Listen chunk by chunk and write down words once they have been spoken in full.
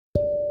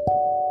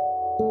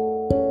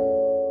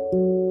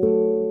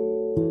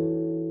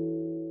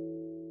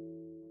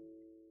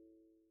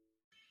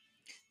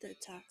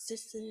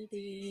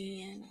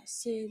Toxicity in a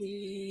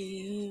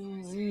city.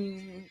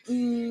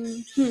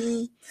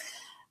 Mm-hmm.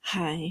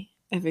 Hi,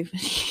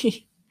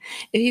 everybody.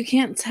 If you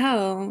can't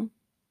tell,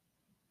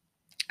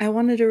 I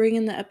wanted to ring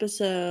in the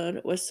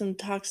episode with some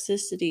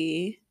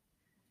toxicity.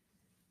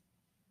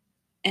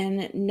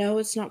 And no,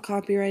 it's not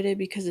copyrighted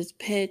because it's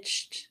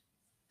pitched.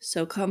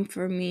 So come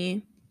for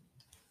me.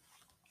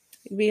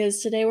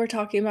 Because today we're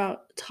talking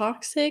about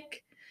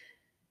toxic,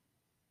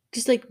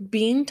 just like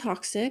being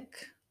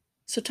toxic.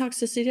 So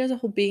toxicity as a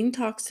whole, being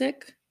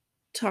toxic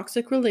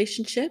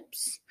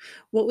relationships,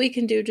 what we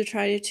can do to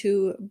try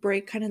to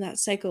break kind of that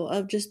cycle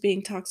of just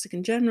being toxic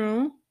in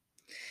general.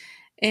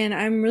 And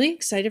I'm really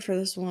excited for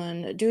this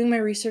one. Doing my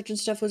research and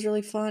stuff was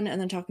really fun,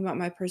 and then talking about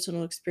my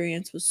personal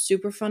experience was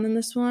super fun in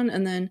this one.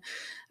 And then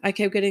I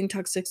kept getting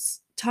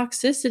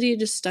toxicity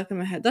just stuck in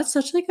my head. That's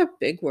such like a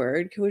big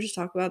word. Can we just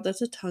talk about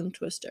that's a tongue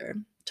twister?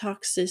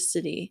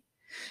 Toxicity.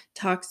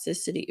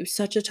 It was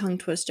such a tongue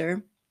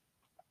twister.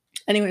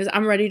 Anyways,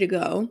 I'm ready to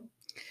go.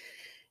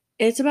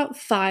 It's about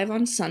 5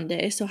 on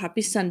Sunday, so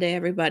happy Sunday,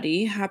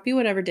 everybody. Happy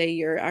whatever day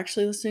you're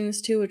actually listening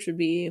this to, which would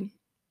be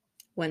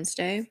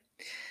Wednesday.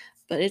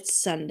 But it's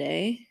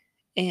Sunday,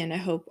 and I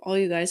hope all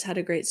you guys had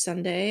a great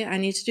Sunday. I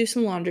need to do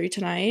some laundry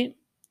tonight,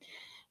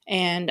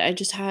 and I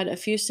just had a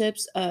few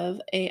sips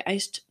of a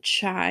iced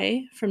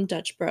chai from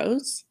Dutch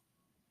Bros.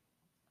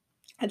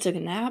 I took a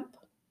nap.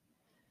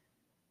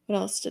 What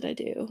else did I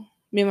do?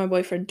 Me and my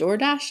boyfriend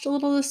DoorDashed a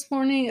little this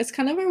morning. It's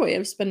kind of our way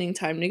of spending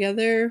time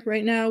together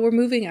right now. We're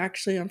moving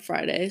actually on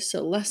Friday,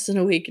 so less than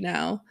a week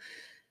now.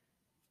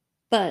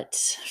 But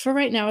for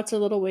right now, it's a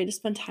little way to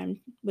spend time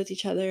with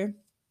each other.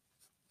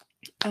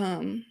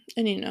 And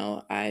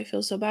I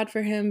feel so bad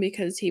for him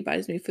because he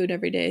buys me food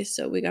every day,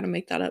 so we got to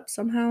make that up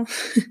somehow.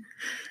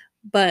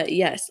 But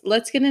yes,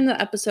 let's get into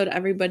the episode,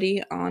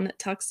 everybody, on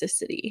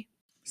toxicity.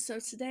 So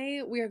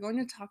today we are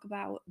going to talk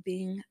about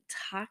being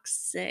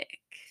toxic.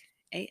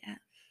 AF.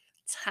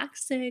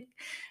 Toxic,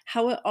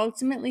 how it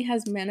ultimately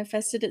has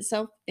manifested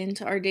itself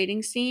into our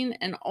dating scene,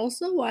 and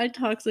also why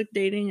toxic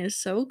dating is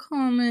so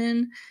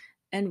common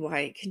and why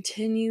it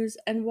continues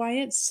and why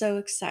it's so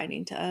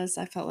exciting to us.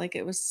 I felt like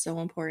it was so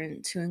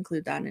important to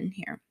include that in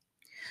here.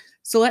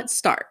 So let's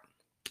start.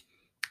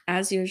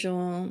 As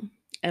usual,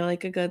 I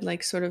like a good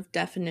sort of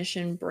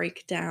definition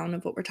breakdown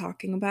of what we're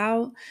talking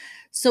about.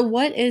 So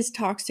what is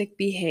toxic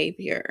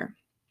behavior?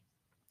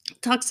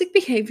 Toxic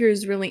behavior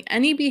is really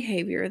any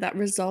behavior that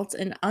results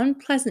in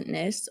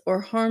unpleasantness or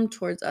harm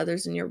towards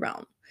others in your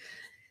realm.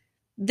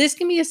 This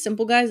can be as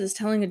simple, guys, as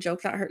telling a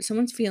joke that hurts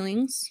someone's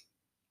feelings,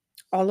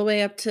 all the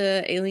way up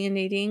to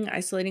alienating,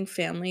 isolating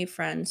family,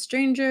 friends,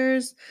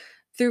 strangers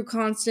through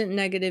constant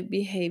negative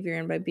behavior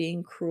and by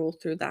being cruel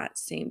through that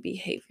same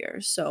behavior.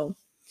 So,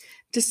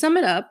 to sum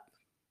it up,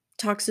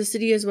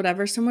 toxicity is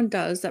whatever someone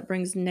does that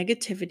brings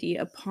negativity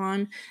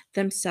upon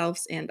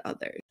themselves and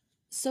others.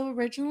 So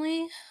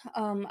originally,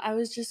 I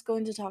was just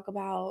going to talk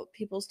about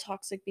people's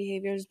toxic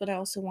behaviors, but I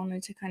also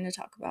wanted to kind of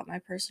talk about my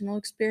personal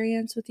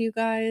experience with you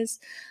guys,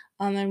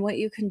 and what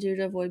you can do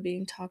to avoid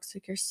being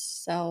toxic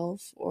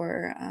yourself,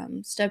 or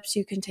steps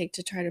you can take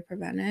to try to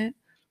prevent it.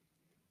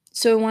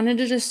 So I wanted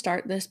to just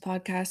start this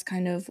podcast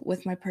kind of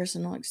with my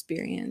personal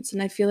experience,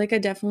 and I feel like I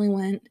definitely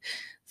went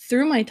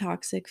through my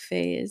toxic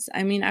phase.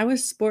 I mean, I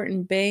was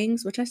sporting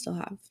bangs, which I still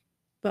have.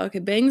 But okay,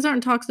 bangs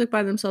aren't toxic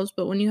by themselves,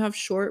 but when you have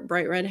short,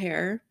 bright red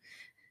hair,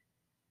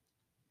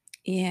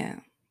 yeah,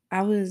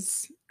 I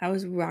was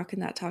rocking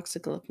that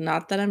toxic look.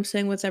 Not that I'm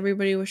saying with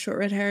everybody with short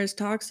red hair is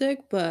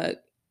toxic,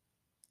 but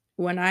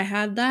when I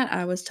had that,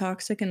 I was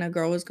toxic and a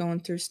girl was going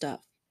through stuff.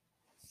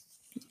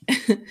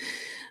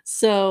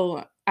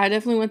 So I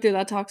definitely went through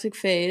that toxic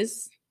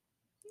phase,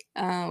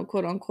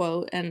 quote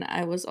unquote, and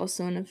I was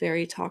also in a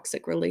very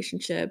toxic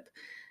relationship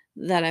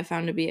that I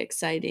found to be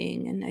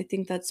exciting, and I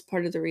think that's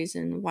part of the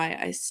reason why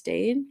I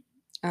stayed.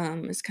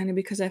 Is kind of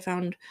because I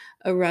found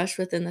a rush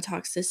within the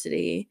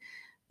toxicity,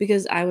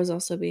 because I was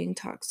also being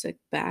toxic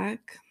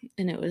back,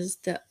 and it was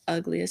the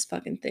ugliest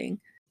fucking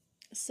thing.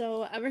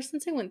 So ever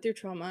since I went through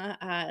trauma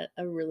at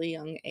a really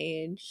young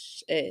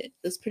age, it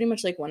was pretty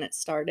much like when it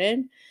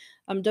started.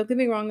 Don't get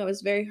me wrong, I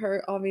was very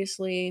hurt,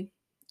 obviously.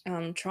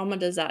 Trauma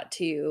does that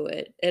to you.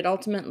 It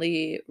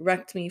ultimately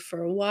wrecked me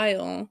for a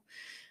while.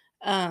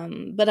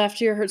 But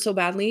after you're hurt so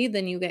badly,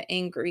 then you get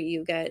angry,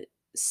 you get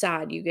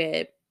sad, you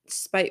get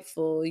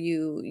spiteful,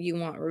 you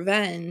want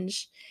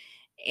revenge.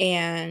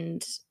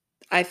 And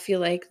I feel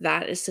like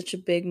that is such a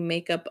big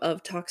makeup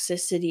of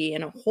toxicity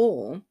in a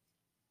whole.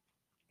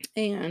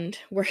 And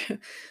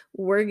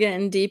we're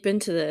getting deep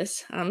into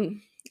this.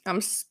 I'm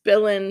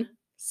spilling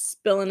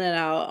it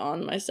out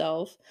on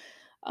myself.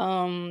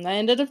 I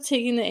ended up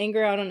taking the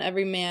anger out on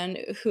every man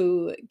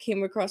who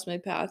came across my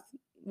path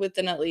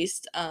within at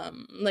least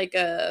like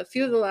a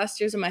few of the last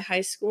years of my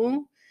high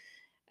school.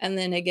 And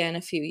then again,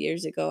 a few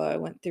years ago, I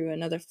went through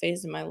another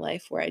phase in my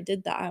life where I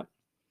did that.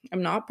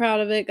 I'm not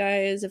proud of it,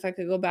 guys. If I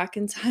could go back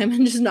in time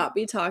and just not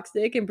be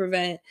toxic and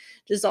prevent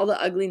just all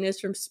the ugliness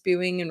from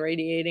spewing and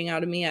radiating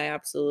out of me, I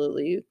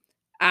absolutely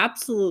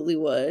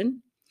would.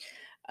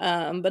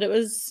 But it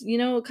was,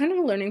 kind of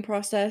a learning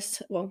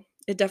process. Well,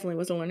 it definitely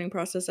was a learning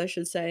process, I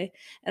should say.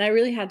 And I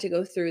really had to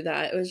go through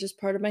that. It was just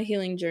part of my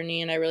healing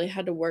journey, and I really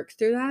had to work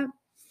through that.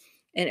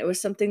 And it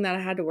was something that I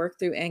had to work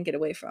through and get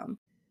away from.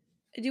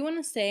 I do want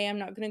to say I'm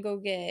not going to go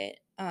get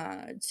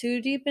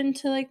too deep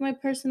into like my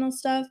personal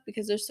stuff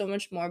because there's so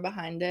much more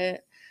behind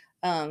it.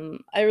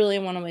 I really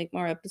want to make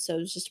more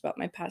episodes just about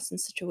my past and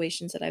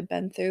situations that I've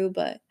been through,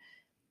 but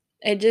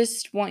I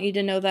just want you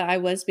to know that I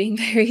was being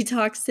very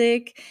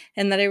toxic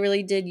and that I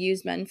really did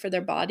use men for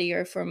their body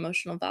or for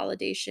emotional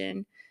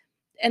validation.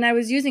 And I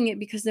was using it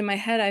because in my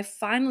head, I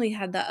finally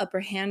had that upper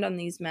hand on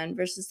these men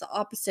versus the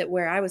opposite,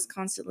 where I was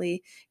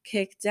constantly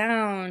kicked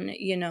down,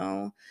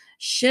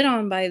 shit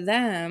on by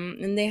them,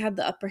 and they had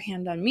the upper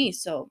hand on me.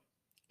 So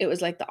it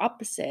was like the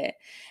opposite.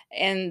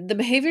 And the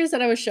behaviors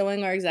that I was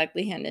showing are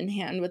exactly hand in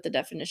hand with the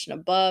definition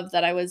above,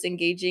 that I was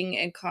engaging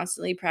and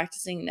constantly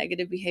practicing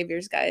negative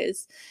behaviors,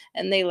 guys.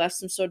 And they left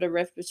some sort of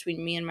rift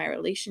between me and my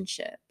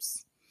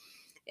relationships,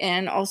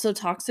 and also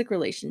toxic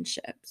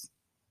relationships.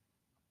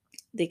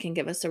 They can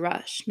give us a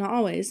rush. Not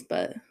always,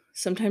 but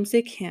sometimes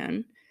they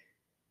can.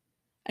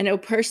 I know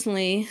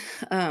personally,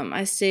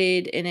 I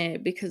stayed in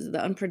it because of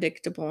the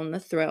unpredictable and the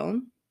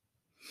thrill.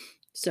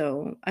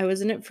 So I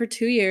was in it for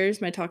 2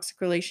 years, my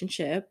toxic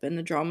relationship, and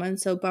the drama and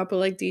soap opera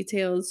like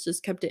details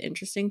just kept it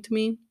interesting to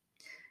me.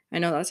 I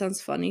know that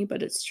sounds funny,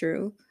 but it's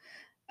true.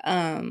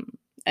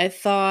 I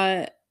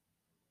thought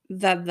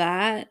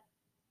that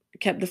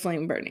kept the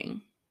flame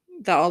burning,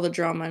 that all the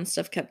drama and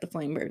stuff kept the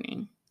flame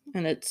burning.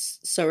 And it's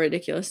so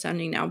ridiculous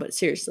sounding now, but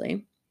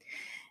seriously.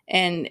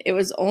 And it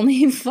was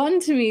only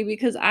fun to me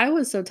because I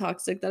was so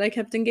toxic that I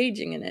kept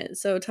engaging in it.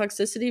 So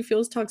toxicity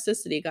fuels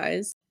toxicity,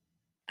 guys.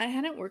 I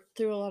hadn't worked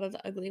through a lot of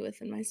the ugly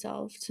within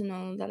myself to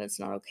know that it's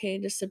not okay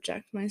to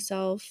subject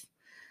myself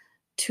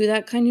to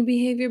that kind of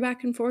behavior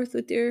back and forth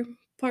with your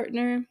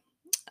partner.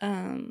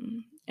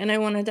 And I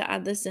wanted to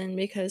add this in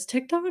because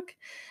TikTok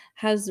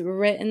has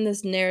written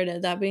this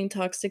narrative that being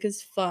toxic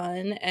is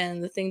fun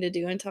and the thing to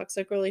do in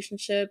toxic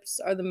relationships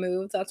are the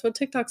move. That's what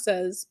TikTok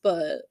says,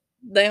 but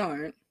they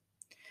aren't.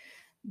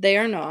 They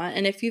are not,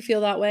 and if you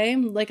feel that way,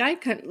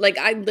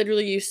 I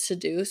literally used to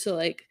do,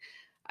 so,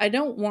 I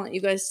don't want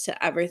you guys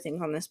to ever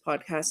think on this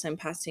podcast I'm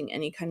passing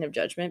any kind of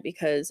judgment,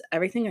 because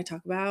everything I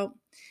talk about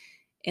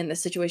and the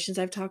situations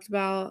I've talked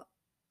about,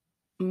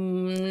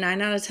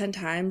 9 out of 10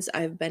 times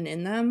I've been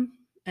in them,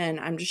 and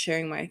I'm just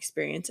sharing my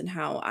experience and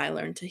how I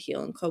learned to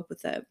heal and cope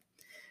with it.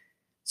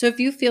 So if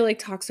you feel like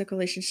toxic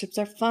relationships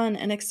are fun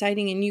and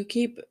exciting and you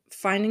keep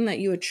finding that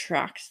you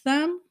attract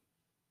them,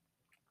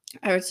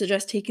 I would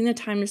suggest taking the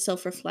time to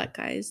self-reflect,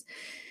 guys.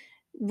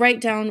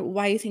 Write down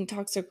why you think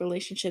toxic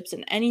relationships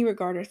in any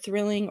regard are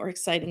thrilling or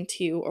exciting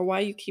to you, or why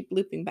you keep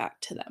looping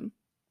back to them.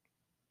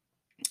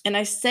 And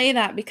I say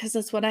that because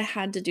that's what I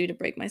had to do to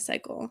break my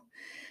cycle.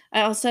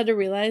 I also had to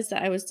realize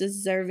that I was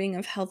deserving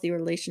of healthy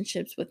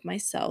relationships with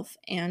myself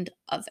and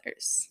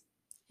others.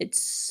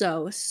 It's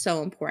so,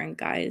 so important,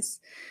 guys.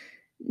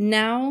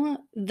 Now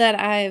that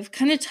I've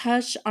kind of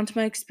touched onto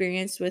my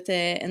experience with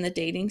it in the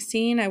dating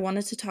scene, I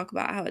wanted to talk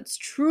about how it's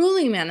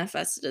truly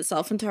manifested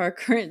itself into our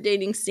current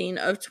dating scene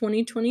of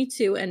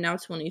 2022 and now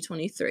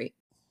 2023.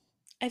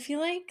 I feel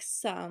like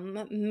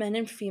some men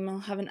and female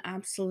have an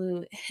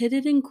absolute hit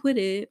it and quit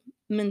it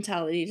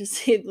mentality, to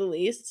say the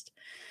least.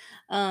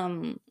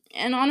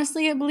 And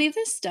honestly, I believe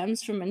this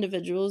stems from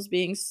individuals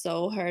being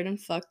so hurt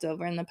and fucked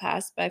over in the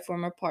past by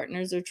former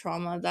partners or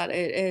trauma that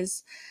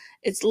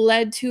it's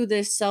led to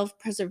this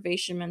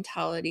self-preservation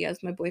mentality,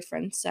 as my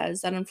boyfriend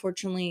says, that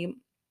unfortunately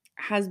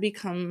has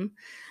become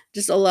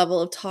just a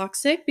level of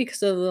toxic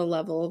because of the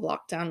level of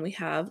lockdown we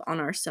have on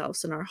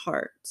ourselves and our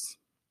hearts.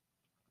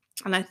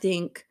 And I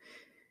think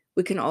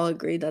we can all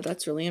agree that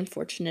that's really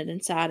unfortunate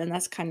and sad, and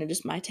that's kind of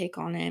just my take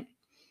on it.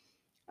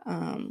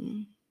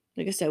 Um,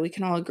 like I said, we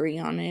can all agree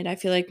on it. I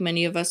feel like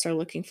many of us are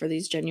looking for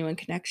these genuine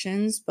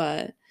connections,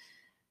 but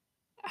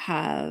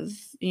have,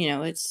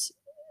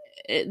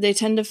 they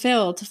tend to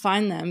fail to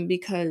find them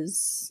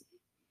because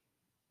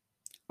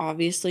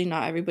obviously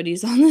not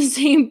everybody's on the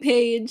same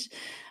page.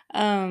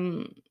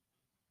 Um,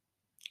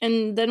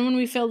 and then when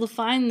we fail to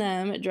find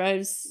them, it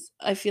drives,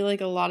 I feel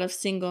like, a lot of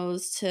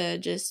singles to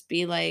just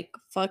be like,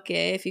 fuck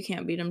it, if you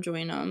can't beat them,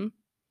 join them.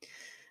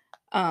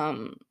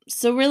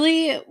 So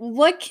really,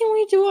 what can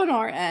we do on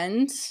our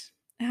end?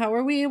 How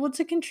are we able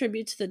to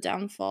contribute to the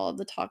downfall of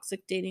the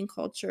toxic dating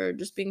culture,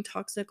 just being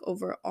toxic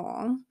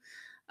overall?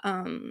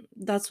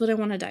 That's what I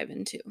want to dive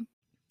into.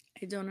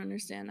 I don't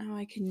understand how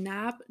I can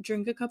nap,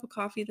 drink a cup of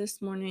coffee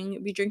this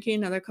morning, be drinking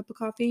another cup of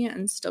coffee,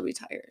 and still be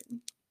tired.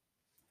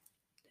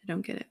 I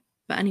don't get it.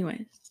 But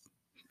anyways,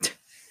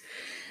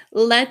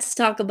 let's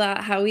talk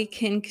about how we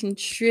can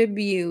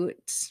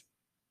contribute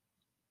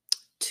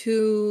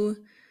to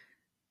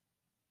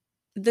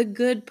the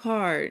good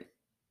part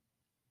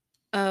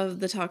of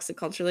the toxic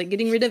culture, like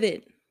getting rid of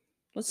it.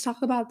 Let's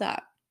talk about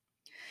that.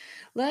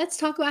 Let's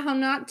talk about how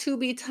not to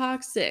be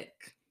toxic.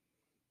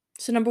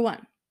 So, number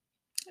one,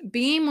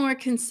 be more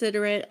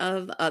considerate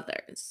of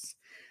others.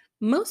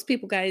 Most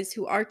people, guys,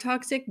 who are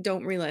toxic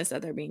don't realize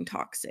that they're being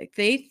toxic.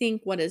 They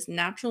think what is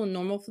natural and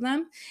normal for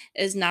them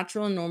is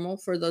natural and normal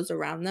for those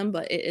around them,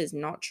 but it is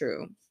not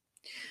true.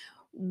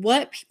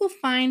 What people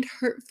find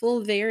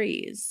hurtful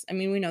varies. I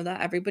mean, we know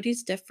that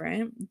everybody's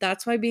different.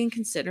 That's why being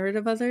considerate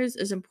of others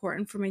is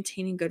important for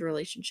maintaining good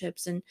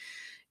relationships. And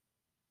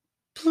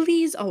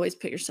please always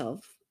put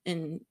yourself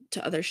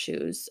into other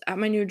shoes. At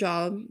my new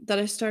job that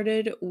I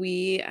started,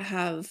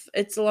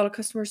 it's a lot of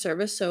customer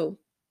service, so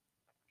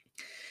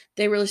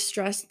they really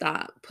stress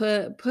that.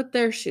 Put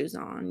their shoes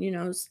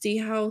on, see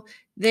how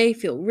they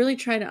feel. Really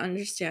try to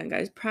understand,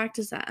 guys.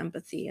 Practice that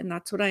empathy, and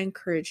that's what I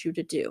encourage you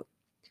to do.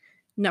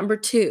 Number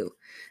 2,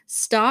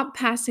 stop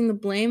passing the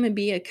blame and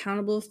be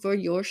accountable for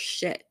your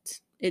shit.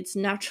 It's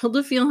natural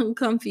to feel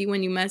uncomfy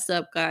when you mess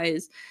up,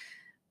 guys.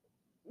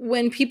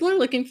 When people are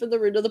looking for the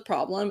root of the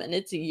problem and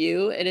it's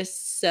you, it is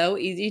so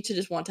easy to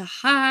just want to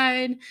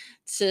hide,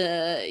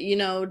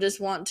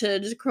 just want to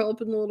just curl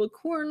up in the little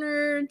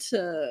corner,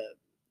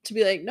 to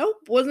be like, nope,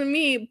 wasn't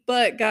me.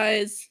 But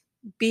guys,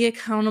 be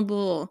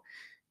accountable.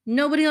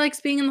 Nobody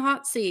likes being in the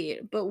hot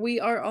seat, but we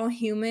are all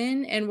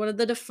human, and one of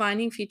the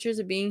defining features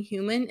of being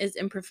human is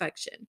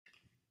imperfection.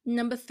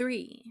 Number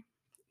 3,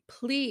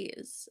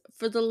 please,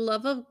 for the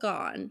love of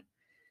God,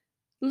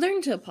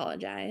 learn to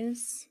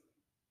apologize.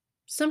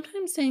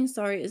 Sometimes saying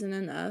sorry isn't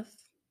enough.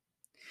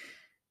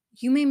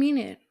 You may mean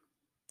it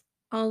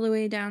all the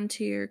way down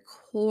to your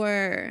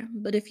core,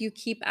 but if you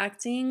keep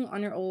acting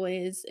on your old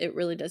ways, it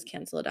really does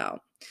cancel it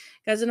out.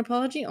 Guys, an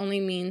apology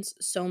only means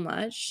so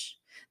much.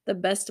 The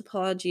best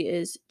apology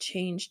is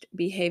changed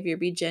behavior.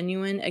 Be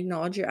genuine,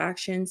 acknowledge your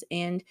actions,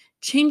 and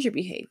change your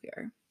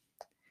behavior.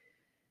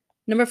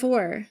 Number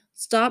 4,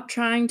 stop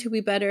trying to be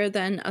better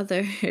than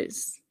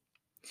others.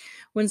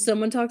 When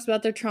someone talks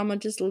about their trauma,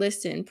 just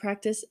listen.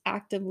 Practice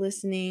active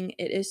listening.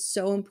 It is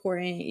so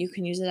important. You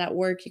can use it at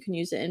work. You can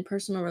use it in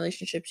personal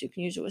relationships. You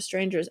can use it with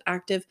strangers.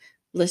 Active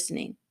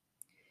listening.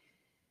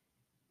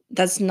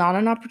 That's not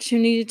an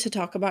opportunity to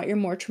talk about your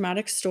more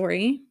traumatic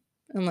story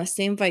unless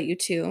they invite you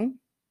to.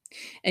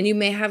 And you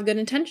may have good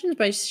intentions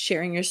by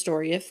sharing your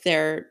story if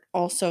they're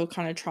also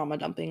kind of trauma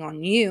dumping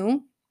on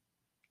you.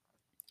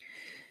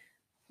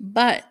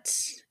 But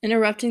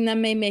interrupting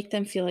them may make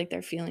them feel like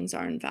their feelings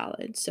are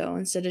invalid. So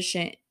instead of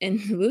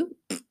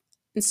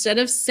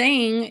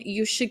saying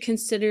you should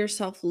consider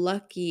yourself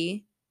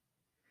lucky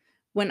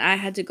when I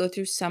had to go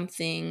through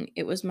something,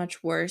 it was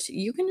much worse,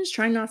 you can just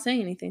try not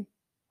saying anything.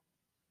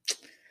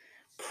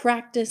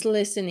 Practice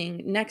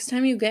listening. Next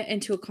time you get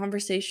into a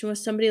conversation with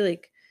somebody,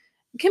 like,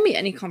 it can be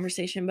any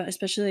conversation, but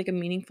especially like a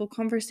meaningful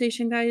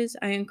conversation, guys,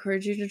 I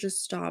encourage you to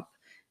just stop,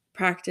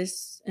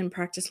 practice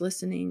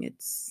listening.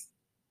 It's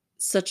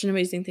such an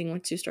amazing thing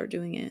once you start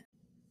doing it.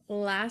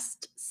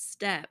 Last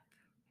step,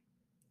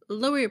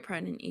 lower your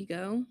pride and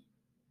ego.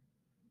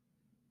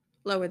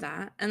 Lower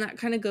that. And that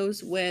kind of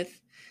goes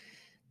with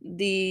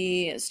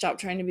the stop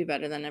trying to be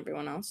better than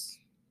everyone else.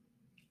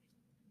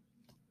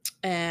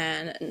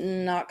 And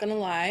not gonna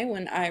lie,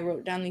 when I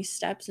wrote down these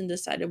steps and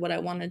decided what I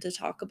wanted to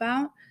talk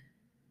about,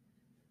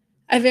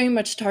 I very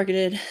much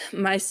targeted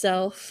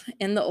myself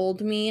and the old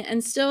me,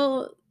 and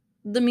still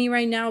the me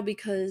right now,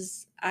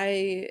 because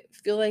I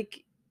feel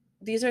like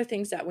these are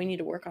things that we need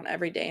to work on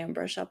every day and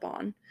brush up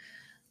on.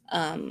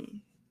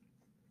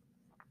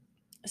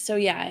 So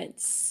yeah,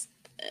 it's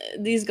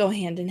these go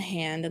hand in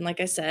hand, and like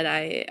I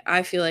said,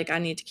 I feel like I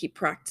need to keep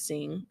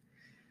practicing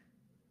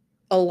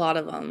a lot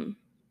of them,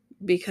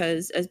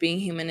 because as being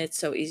human, it's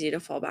so easy to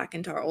fall back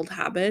into our old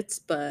habits,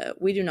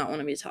 but we do not want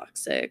to be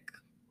toxic.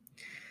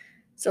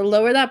 So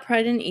lower that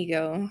pride and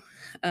ego.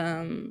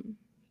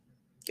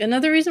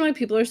 Another reason why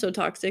people are so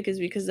toxic is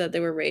because that they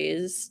were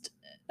raised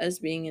as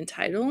being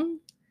entitled,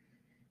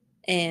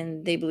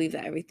 and they believe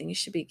that everything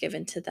should be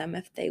given to them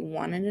if they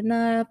want it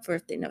enough, or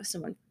if they know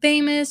someone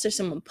famous or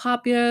someone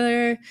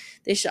popular,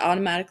 they should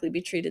automatically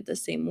be treated the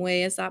same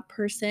way as that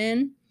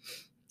person.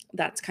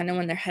 That's kind of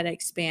when their head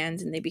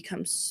expands and they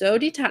become so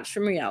detached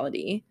from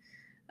reality.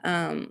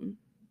 And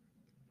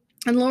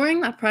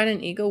lowering that pride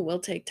and ego will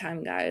take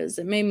time, guys.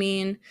 It may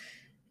mean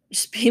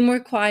just being more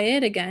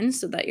quiet again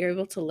so that you're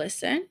able to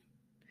listen.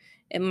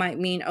 It might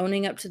mean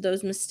owning up to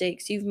those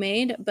mistakes you've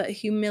made, but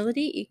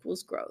humility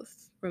equals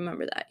growth.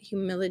 Remember that.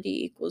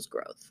 Humility equals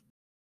growth.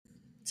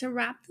 To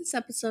wrap this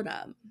episode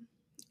up,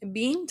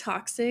 being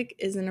toxic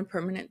isn't a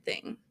permanent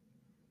thing.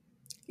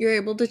 You're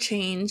able to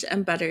change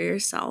and better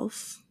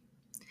yourself.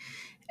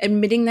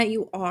 Admitting that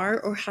you are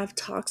or have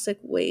toxic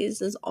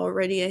ways is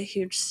already a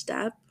huge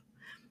step.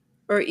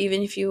 Or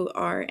even if you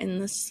are in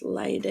the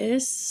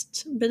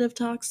slightest bit of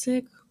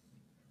toxic,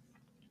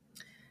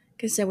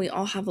 like I said, we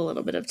all have a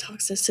little bit of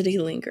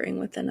toxicity lingering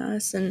within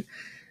us. And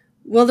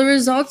while the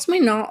results may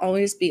not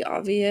always be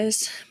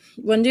obvious,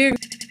 one day you're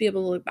going to be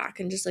able to look back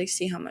and just like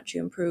see how much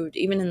you improved,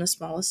 even in the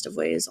smallest of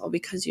ways, all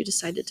because you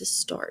decided to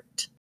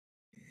start.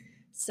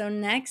 So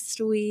next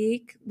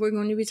week, we're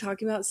going to be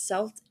talking about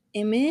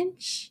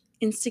self-image,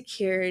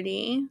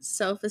 insecurity,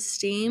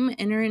 self-esteem,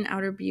 inner and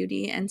outer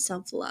beauty, and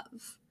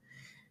self-love.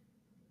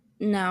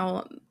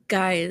 Now,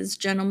 Guys,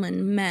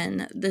 gentlemen,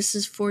 men, this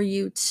is for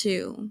you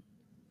too.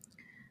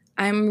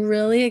 I'm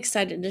really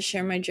excited to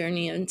share my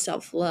journey in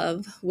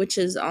self-love, which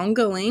is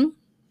ongoing,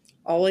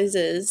 always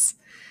is,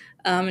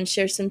 and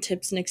share some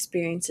tips and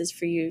experiences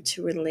for you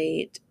to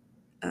relate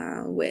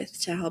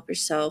with to help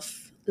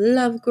yourself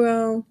love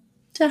grow,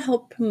 to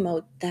help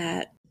promote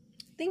that.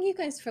 Thank you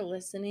guys for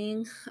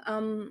listening.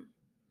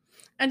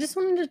 I just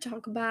wanted to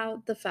talk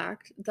about the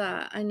fact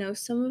that I know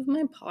some of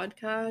my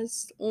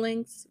podcast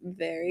links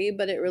vary,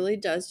 but it really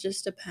does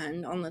just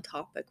depend on the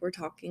topic we're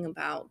talking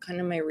about, kind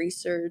of my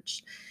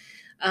research.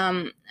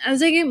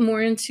 As I get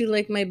more into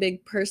like my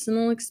big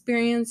personal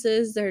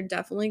experiences, they're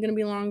definitely going to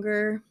be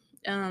longer.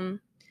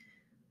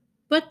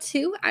 But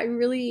two, I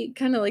really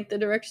kind of like the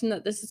direction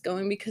that this is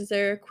going because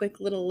they're a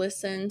quick little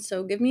listen.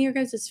 So give me your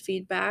guys'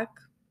 feedback.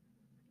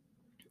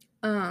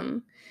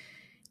 And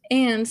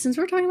since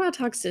we're talking about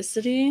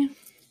toxicity,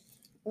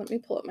 let me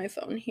pull up my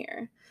phone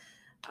here.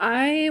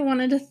 I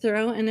wanted to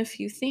throw in a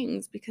few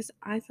things because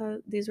I thought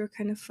these were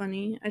kind of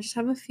funny. I just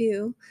have a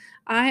few.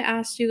 I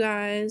asked you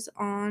guys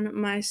on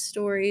my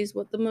stories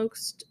what the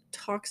most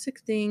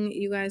toxic thing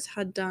you guys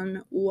had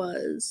done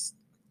was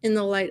in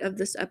the light of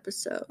this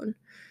episode.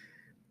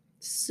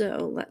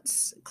 So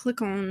let's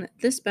click on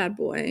this bad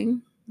boy.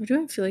 Why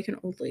do I feel like an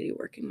old lady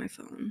working my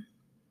phone?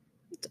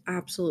 It's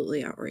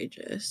absolutely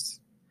outrageous.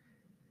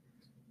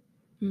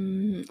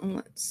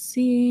 Let's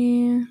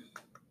see.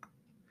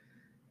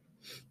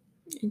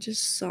 I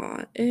just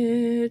saw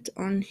it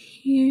on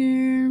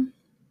here.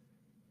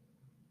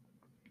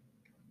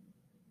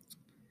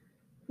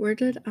 Where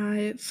did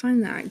I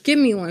find that? Give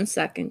me 1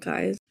 second,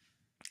 guys.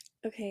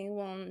 Okay,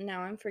 well,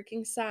 now I'm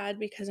freaking sad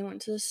because I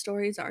went to the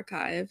stories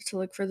archive to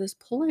look for this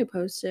poll I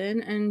posted,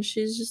 and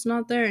she's just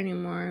not there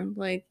anymore.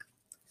 Like,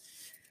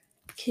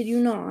 kid you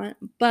not.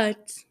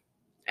 But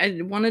I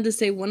wanted to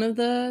say one of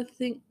the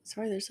things.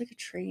 Sorry, there's like a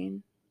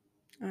train.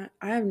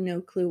 I have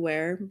no clue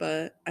where,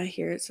 but I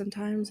hear it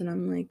sometimes, and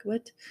I'm like,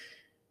 what?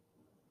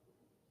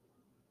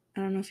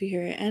 I don't know if you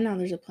hear it. And now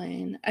there's a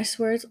plane. I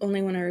swear it's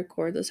only when I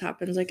record this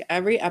happens. Like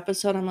every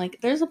episode, I'm like,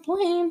 there's a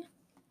plane.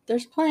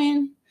 There's a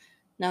plane.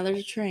 Now there's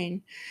a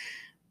train.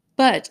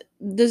 But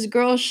this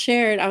girl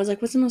shared, I was like,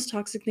 what's the most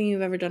toxic thing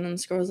you've ever done? And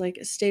this girl was like,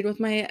 stayed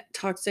with my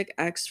toxic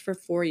ex for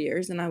 4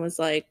 years. And I was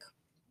like,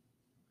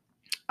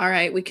 all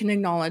right, we can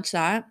acknowledge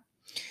that.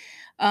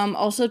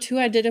 Also, too,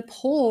 I did a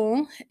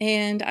poll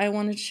and I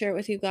wanted to share it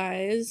with you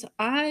guys.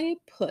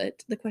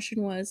 The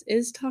question was,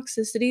 is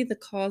toxicity the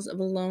cause of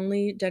a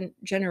lonely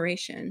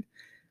generation?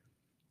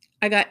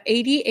 I got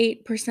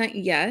 88%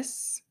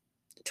 yes,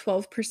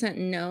 12%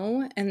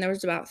 no, and there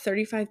was about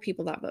 35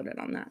 people that voted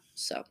on that.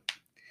 So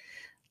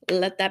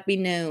let that be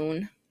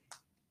known.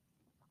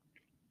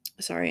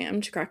 Sorry,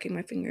 I'm just cracking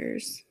my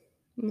fingers.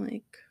 I'm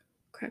like,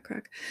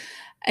 crack.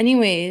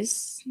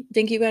 Anyways,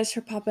 thank you guys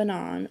for popping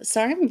on.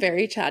 Sorry I'm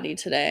very chatty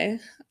today.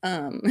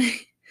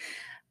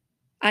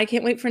 I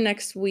can't wait for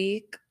next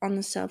week on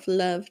the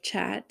self-love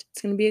chat.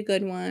 It's going to be a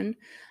good one.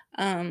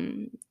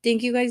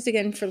 Thank you guys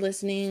again for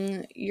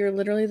listening. You're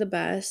literally the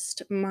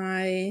best.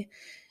 My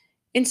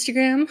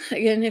Instagram,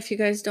 again, if you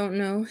guys don't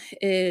know,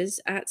 is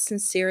at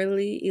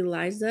Sincerely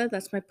Eliza.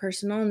 That's my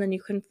personal. And then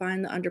you can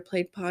find the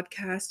Underplayed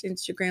Podcast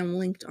Instagram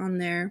linked on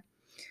there.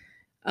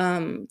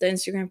 The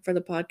Instagram for the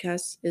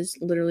podcast is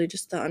literally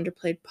just the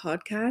Underplayed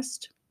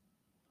Podcast.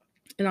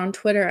 And on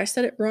Twitter, I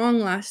said it wrong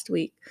last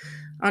week.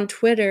 On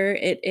Twitter,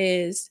 it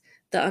is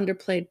the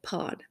Underplayed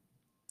Pod.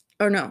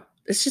 Or no,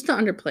 it's just the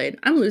Underplayed.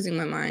 I'm losing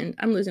my mind.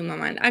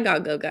 I gotta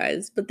go,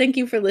 guys. But thank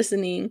you for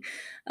listening.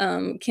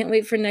 Can't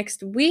wait for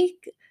next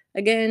week.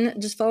 Again,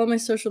 just follow my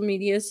social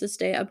medias to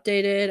stay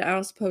updated. I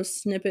also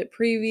post snippet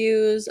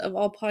previews of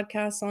all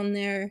podcasts on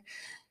there.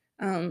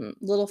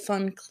 Little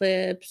fun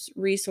clips,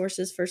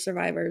 resources for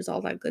survivors,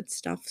 all that good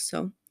stuff.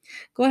 So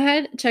go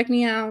ahead, check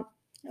me out,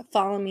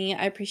 follow me.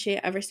 I appreciate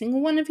every single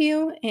one of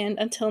you. And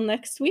until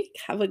next week,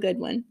 have a good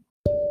one.